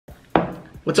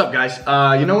What's up, guys?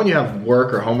 You know when you have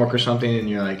work or homework or something and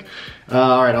you're like,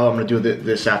 all right, I'm gonna do it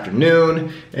this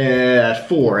afternoon at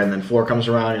 4, and then 4 comes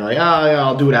around and you're like, oh yeah,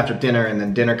 I'll do it after dinner, and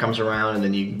then dinner comes around and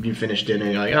then you finish dinner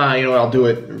and you're like, you know what, I'll do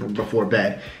it before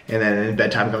bed, and then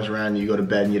bedtime comes around and you go to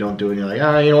bed and you don't do it and you're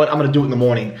like, you know what, I'm gonna do it in the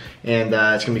morning and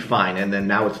it's gonna be fine, and then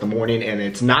now it's the morning and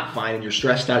it's not fine and you're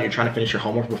stressed out, you're trying to finish your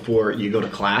homework before you go to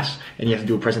class and you have to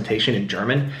do a presentation in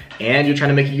German and you're trying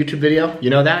to make a YouTube video.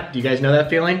 You know that? Do you guys know that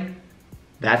feeling?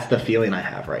 That's the feeling I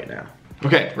have right now.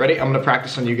 Okay, ready? I'm gonna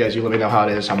practice on you guys. You let me know how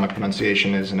it is, how my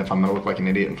pronunciation is, and if I'm gonna look like an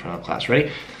idiot in front of class. Ready?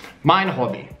 Mein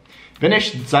Hobby. Wenn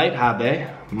ich Zeit habe,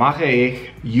 mache ich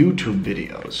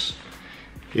YouTube-Videos.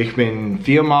 Ich bin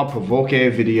 4-mal pro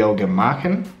Woche Video gemacht.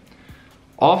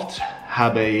 Oft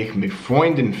habe ich mit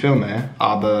Freunden Filme,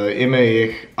 aber immer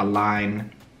ich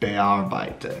allein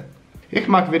bearbeite. Ich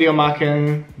mag Video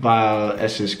machen, weil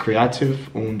es ist kreativ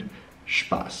und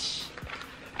Spaß.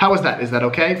 How was that? Is that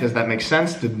okay? Does that make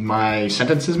sense? Did my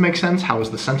sentences make sense? How was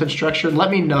the sentence structured?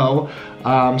 Let me know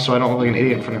so I don't look like an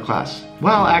idiot in front of class.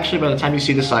 Well, actually, by the time you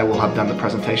see this, I will have done the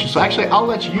presentation. So actually, I'll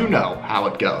let you know how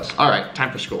it goes. All right,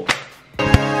 time for school.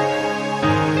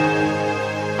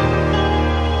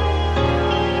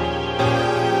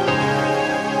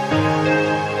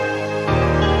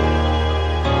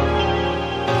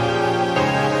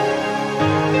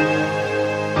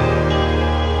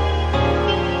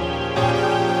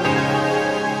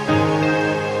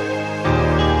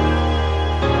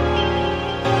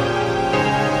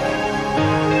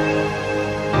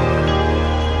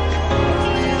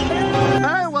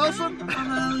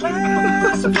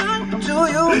 You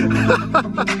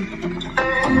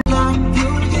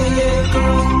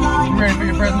ready for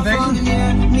your presentation?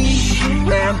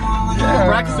 Man, I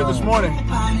practiced it this morning.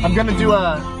 I'm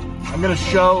gonna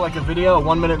show like a video, a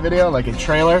 1-minute video, like a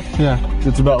trailer. Yeah.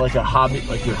 It's about like a hobby,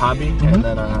 like your hobby, and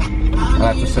then I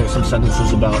have to say some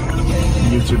sentences about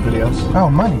YouTube videos. Oh,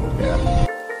 money. Yeah.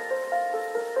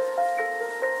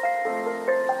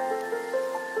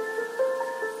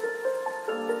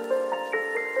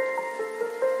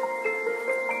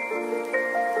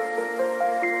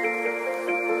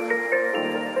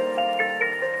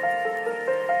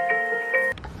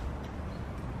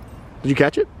 Did you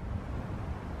catch it?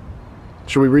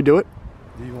 Should we redo it?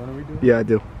 Do you want to redo it? Yeah, I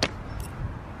do.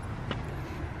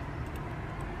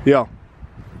 Yo.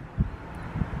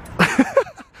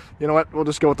 You know what? We'll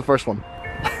just go with the first one.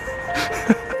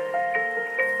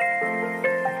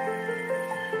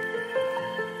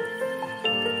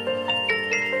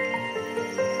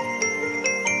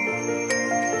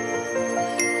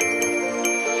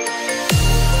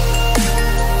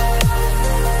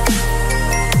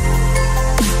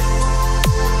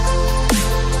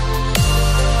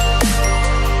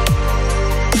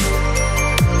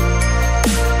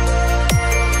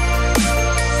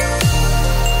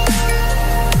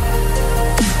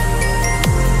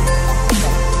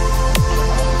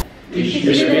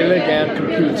 Ich spiele gern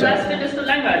Computer. Das findest du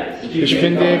langweilig. Ich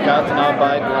finde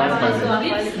Gartenarbeit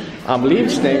langweilig. Am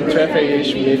liebsten treffe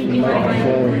ich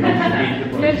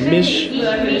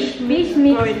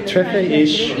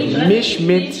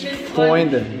mit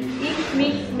Freunden.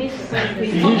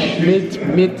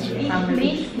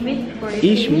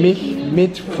 Ich mich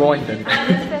mit Freunden.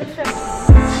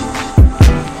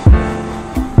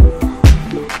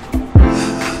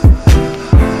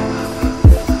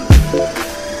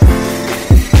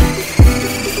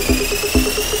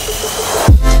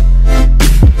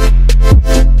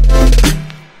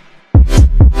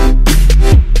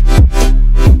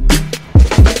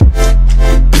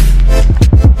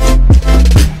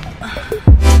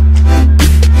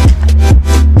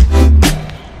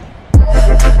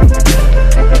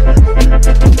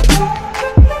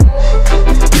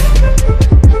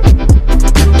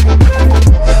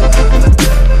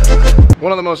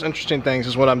 One of the most interesting things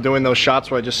is when I'm doing those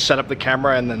shots where I just set up the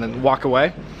camera and then walk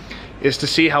away, is to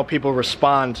see how people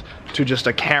respond to just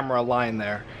a camera lying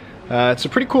there. It's a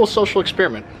pretty cool social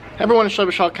experiment. Everyone in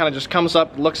shot kind of just comes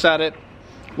up, looks at it,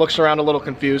 looks around a little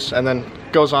confused, and then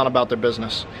goes on about their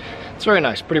business. It's very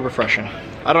nice, pretty refreshing.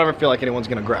 I don't ever feel like anyone's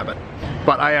gonna grab it,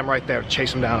 but I am right there to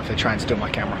chase them down if they try and steal my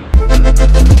camera.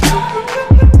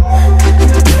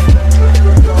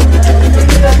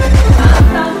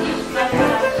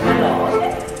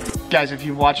 guys, if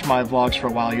you've watched my vlogs for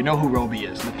a while, you know who Roby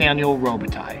is. Nathaniel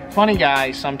Robitaille. Funny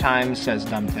guy, sometimes says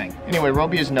dumb thing. Anyway,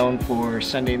 Roby is known for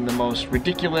sending the most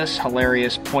ridiculous,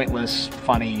 hilarious, pointless,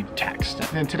 funny text.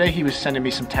 And today he was sending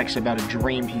me some text about a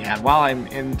dream he had. While I'm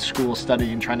in school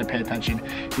studying, trying to pay attention,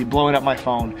 he's blowing up my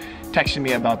phone, texting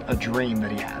me about a dream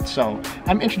that he had. So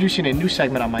I'm introducing a new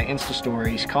segment on my Insta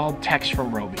stories called Text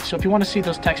from Roby. So if you want to see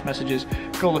those text messages,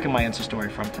 go look at my Insta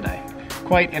story from today.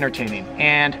 Quite entertaining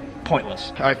and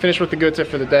pointless. All right, finished with the good tip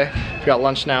for the day. We got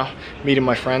lunch now, meeting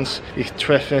my friends. Ich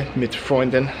treffe mit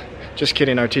Freunden. Just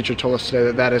kidding, our teacher told us today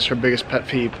that that is her biggest pet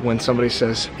peeve when somebody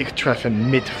says Ich treffe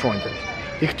mit Freunden.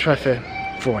 Ich treffe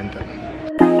Freunden.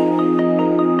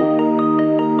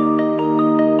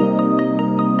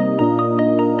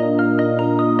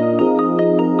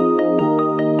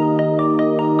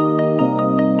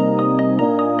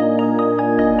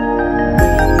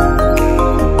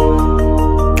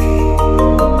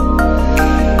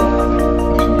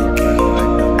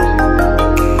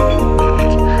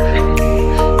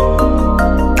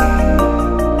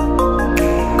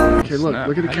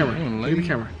 Look at the camera. Look at the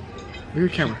camera. Look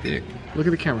at the camera. Look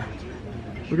at the camera.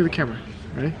 Look at the camera.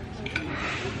 Ready?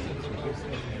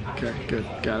 Okay, good.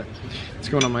 Got it. It's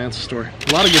going on my Insta story.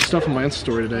 A lot of good stuff on my Insta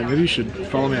story today. Maybe you should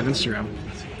follow me on Instagram.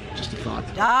 Just a thought.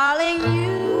 Darling,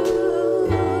 you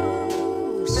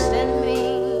send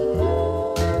me.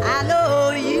 I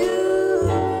know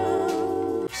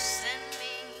you send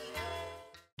me.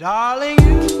 Darling,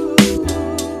 you.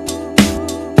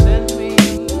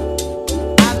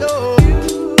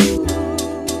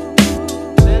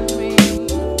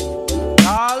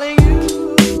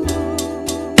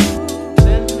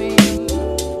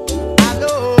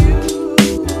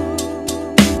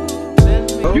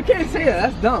 You can't say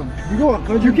that, that's dumb.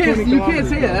 You can't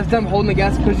say that, that's dumb holding the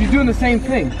gas because you're doing the same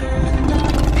thing.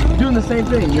 You're doing the same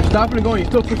thing. You're stopping and going, you're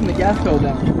still pushing the gas pedal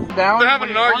down. They're having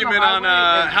an argument on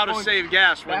how to save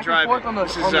gas when driving.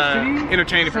 This is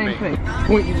entertaining for me. The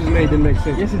point you just made didn't make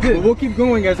sense. Yes, it did. But we'll keep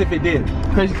going as if it did.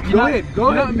 Go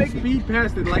ahead, make speed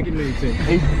past it like it made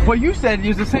sense. But you said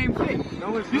it's the same thing.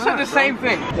 No, it's not. You said the same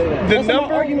thing. The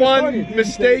number one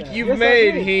mistake you've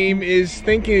made, Heem, is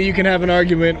thinking that you can have an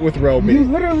argument with Roby. You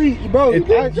literally, bro.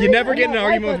 You never get in an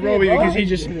argument with Roby because he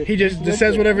just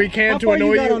says whatever he can to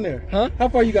annoy you. On there? Huh? How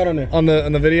far you got on there? On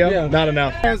the video? Yeah. Not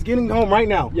enough. I was getting home right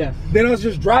now. Yes. Then I was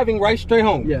just driving right straight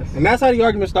home. Yes. And that's how the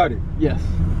argument started. Yes.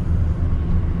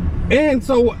 And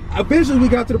so eventually we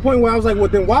got to the point where I was like, well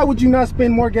then why would you not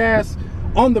spend more gas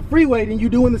on the freeway than you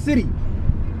do in the city?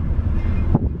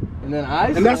 And then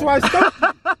and that's why I stopped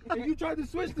you. And you tried to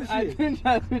switch the shit. I didn't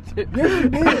try to switch it. Yes, you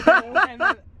did.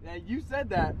 And you said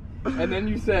that. And then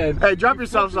you said, hey, drop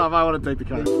yourselves off. I want to take the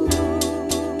car.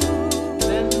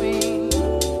 Send me,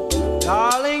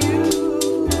 darling, you.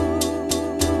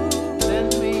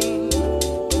 Send me, you.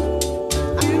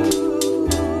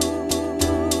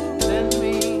 Send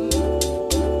me,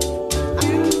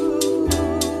 you.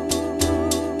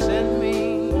 Send me,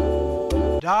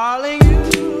 darling, you.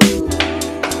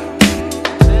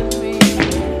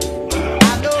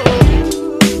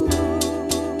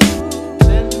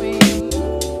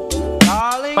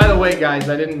 By the way, guys,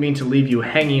 I didn't mean to leave you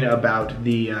hanging about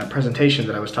the presentation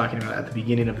that I was talking about at the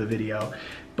beginning of the video,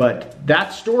 but that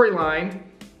storyline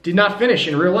did not finish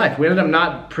in real life. We ended up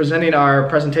not presenting our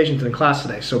presentations in class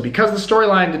today. So because the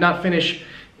storyline did not finish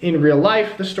in real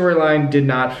life, the storyline did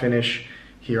not finish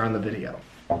here on the video.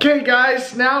 Okay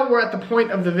guys, now we're at the point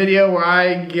of the video where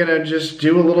I'm gonna just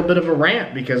do a little bit of a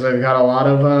rant because I've got a lot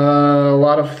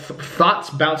of thoughts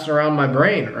bouncing around my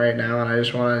brain right now and I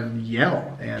just wanna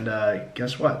yell. And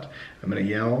guess what? I'm gonna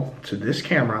yell to this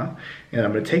camera and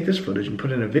I'm gonna take this footage and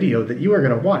put it in a video that you are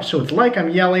gonna watch. So it's like I'm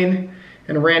yelling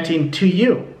and ranting to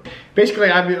you.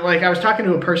 Basically, I was talking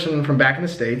to a person from back in the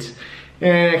States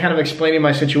and kind of explaining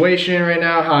my situation right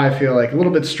now, how I feel like a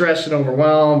little bit stressed and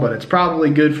overwhelmed, but it's probably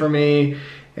good for me.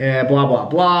 And blah, blah,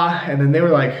 blah. And then they were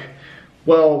like,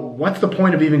 well, what's the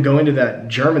point of even going to that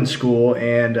German school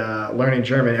and learning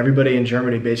German? Everybody in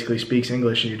Germany basically speaks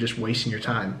English and you're just wasting your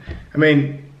time. I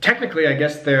mean, technically, I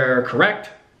guess they're correct.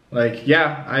 Like,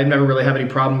 yeah, I never really have any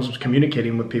problems with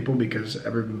communicating with people because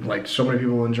so many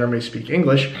people in Germany speak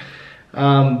English.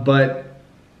 But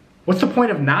what's the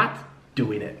point of not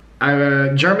doing it?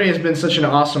 Germany has been such an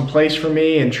awesome place for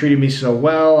me and treated me so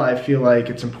well. I feel like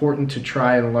it's important to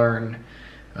try and learn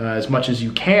as much as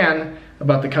you can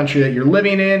about the country that you're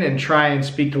living in and try and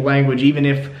speak the language, even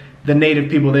if the native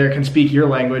people there can speak your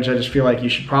language. I just feel like you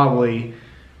should probably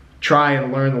try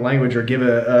and learn the language or give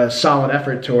a solid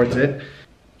effort towards it.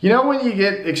 You know when you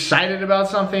get excited about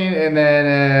something and then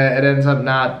it ends up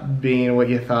not being what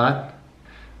you thought?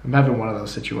 I'm having one of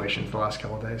those situations the last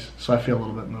couple of days, so I feel a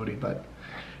little bit moody, but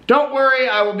don't worry,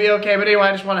 I will be okay. But anyway,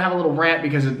 I just want to have a little rant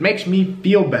because it makes me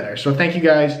feel better. So thank you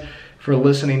guys for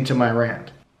listening to my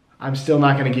rant. I'm still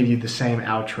not going to give you the same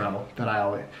outro that I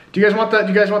always. Do you guys want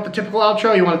the typical outro?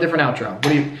 Or you want a different outro? What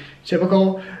do you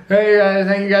typical? Hey guys,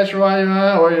 thank you guys for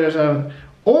watching.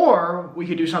 Or we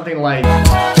could do something like.